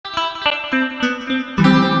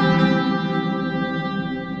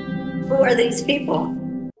are these people?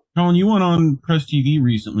 Colin, you went on Press TV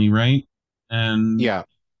recently, right? And Yeah.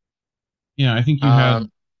 yeah, I think you had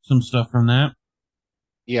some stuff from that.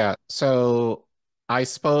 Yeah. So I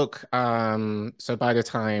spoke, so by the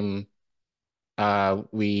time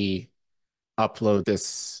we upload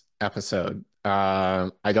this episode,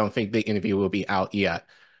 I don't think the interview will be out yet,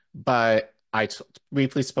 but I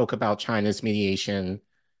briefly spoke about China's mediation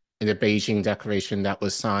in the Beijing Declaration that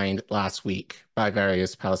was signed last week by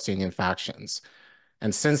various Palestinian factions.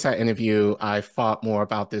 And since that interview, I thought more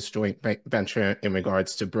about this joint venture in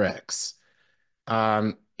regards to BRICS.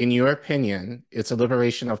 In your opinion, is the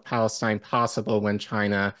liberation of Palestine possible when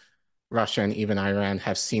China, Russia, and even Iran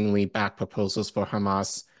have seemingly backed proposals for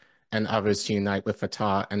Hamas and others to unite with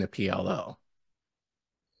Fatah and the PLO?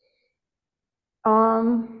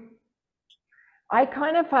 I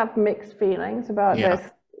kind of have mixed feelings about this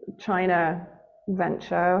China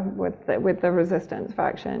venture with the resistance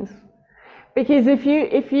factions, because if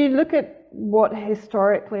you look at what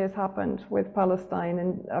historically has happened with Palestine,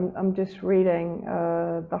 and I'm just reading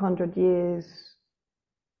the 100 Years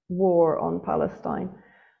War on Palestine,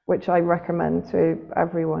 which I recommend to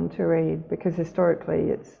everyone to read, because historically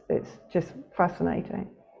it's just fascinating.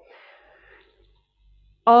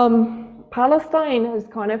 Palestine has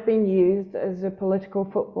kind of been used as a political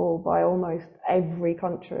football by almost every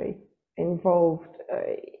country involved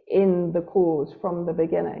in the cause from the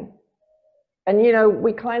beginning. And, you know,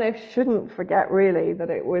 we kind of shouldn't forget really that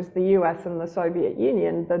it was the US and the Soviet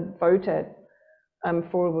Union that voted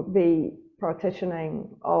for the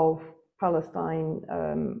partitioning of Palestine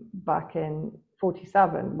back in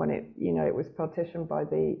 47, when it was partitioned by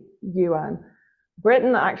the UN.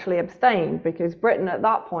 Britain actually abstained because Britain at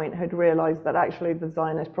that point had realized that actually the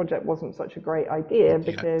Zionist project wasn't such a great idea,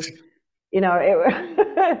 because, you know,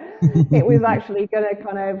 it was actually going to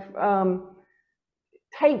kind of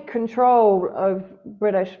take control of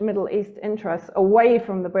British Middle East interests away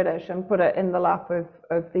from the British and put it in the lap of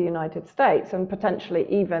the United States, and potentially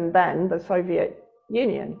even then the Soviet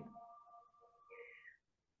Union.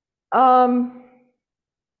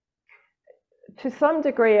 To some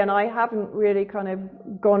degree, and I haven't really kind of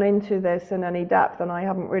gone into this in any depth, and I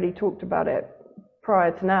haven't really talked about it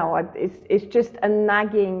prior to now, it's just a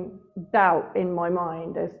nagging doubt in my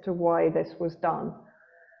mind as to why this was done.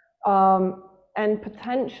 And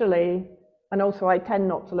potentially, and also I tend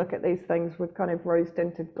not to look at these things with kind of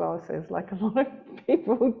rose-tinted glasses like a lot of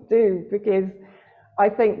people do, because I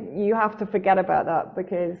think you have to forget about that,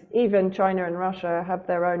 because even China and Russia have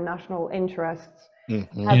their own national interests as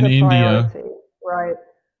a priority, right?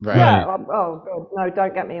 Right. Yeah. Oh God, no!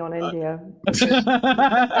 Don't get me on India.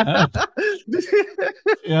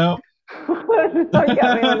 Yeah. Don't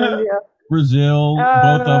get me on India. Brazil,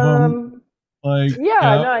 both of them. Like,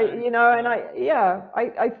 no, you know, and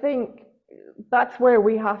I think that's where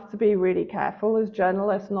we have to be really careful as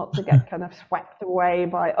journalists, not to get kind of swept away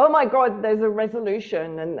by, oh my God, there's a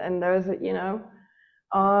resolution, and there's a, you know,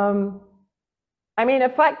 I mean,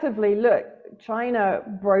 effectively, look, China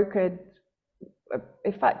brokered,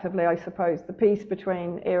 effectively, I suppose, the peace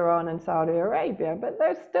between Iran and Saudi Arabia, but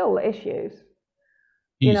there's still issues.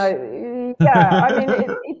 You know, I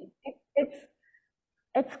mean,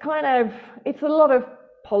 it's kind of, it's a lot of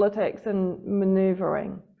politics and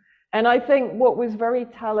maneuvering. And I think what was very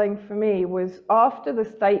telling for me was after the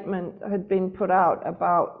statement had been put out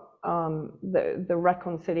about the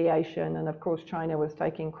reconciliation, and of course China was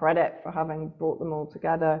taking credit for having brought them all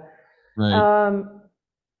together. Right.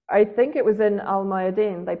 I think it was in Al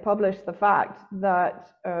Mayadeen, they published the fact that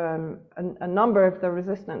a number of the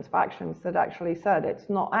resistance factions had actually said it's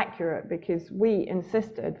not accurate, because we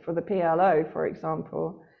insisted for the PLO, for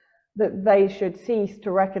example, that they should cease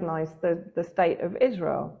to recognize the state of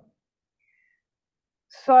Israel.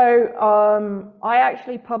 So I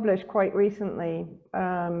actually published quite recently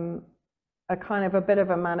a kind of a bit of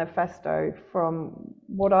a manifesto from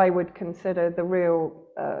what I would consider the real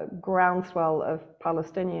groundswell of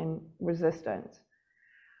Palestinian resistance,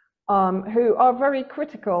 who are very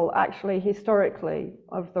critical, actually, historically,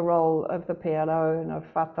 of the role of the PLO and of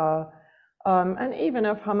Fatah, and even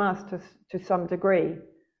of Hamas to some degree,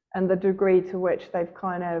 and the degree to which they've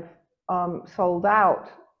kind of sold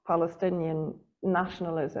out Palestinian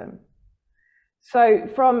nationalism. So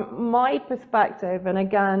from my perspective, and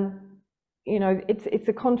again, you know, it's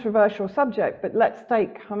a controversial subject, but let's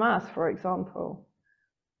take Hamas, for example.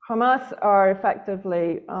 Hamas are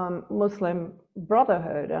effectively Muslim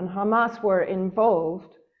Brotherhood, and Hamas were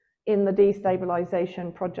involved in the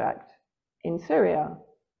destabilization project in Syria.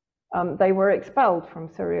 They were expelled from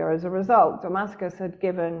Syria as a result. Damascus had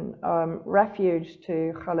given refuge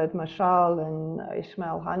to Khalid Mashal and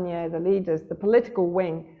Ismail Haniyeh, the leaders, the political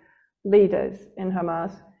wing leaders in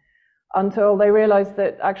Hamas, until they realized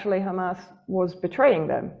that actually Hamas was betraying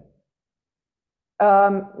them.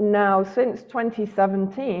 Now, since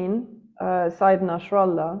 2017, Said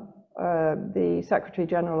Nasrallah, the Secretary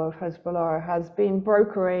General of Hezbollah, has been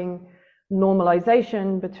brokering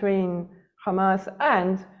normalization between Hamas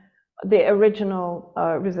and the original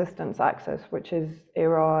resistance axis, which is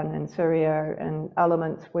Iran and Syria and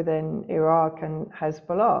elements within Iraq and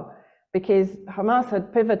Hezbollah, because Hamas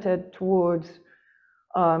had pivoted towards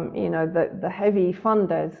the heavy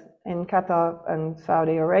funders in Qatar and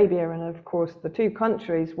Saudi Arabia, and of course the two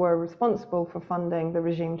countries were responsible for funding the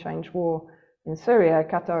regime change war in Syria,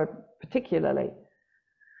 Qatar particularly.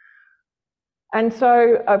 And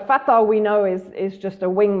so Fatah, we know, is just a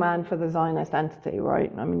wingman for the Zionist entity,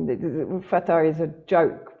 right? I mean, Fatah is a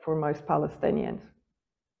joke for most Palestinians.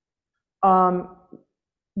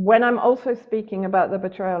 When I'm also speaking about the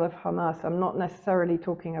betrayal of Hamas, I'm not necessarily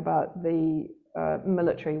talking about the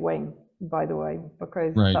military wing, by the way,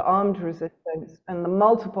 because the armed resistance and the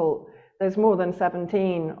multiple, there's more than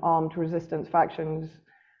 17 armed resistance factions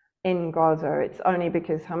in Gaza. It's only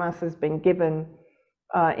because Hamas has been given,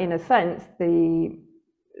 in a sense, the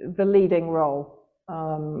leading role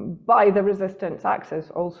by the resistance axis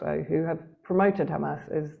also, who have promoted Hamas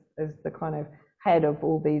as the kind of head of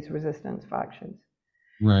all these resistance factions.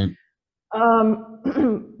 Right.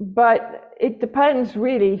 But it depends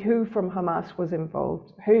really who from Hamas was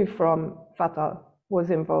involved, who from Fatah was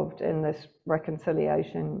involved in this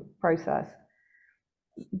reconciliation process.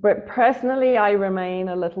 But personally, I remain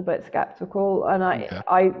a little bit skeptical, and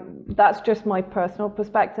I that's just my personal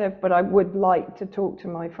perspective, but I would like to talk to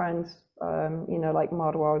my friends, like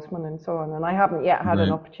Marwa Osman and so on, and I haven't yet had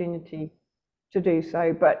an opportunity to do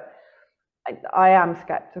so, but I am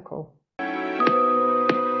skeptical.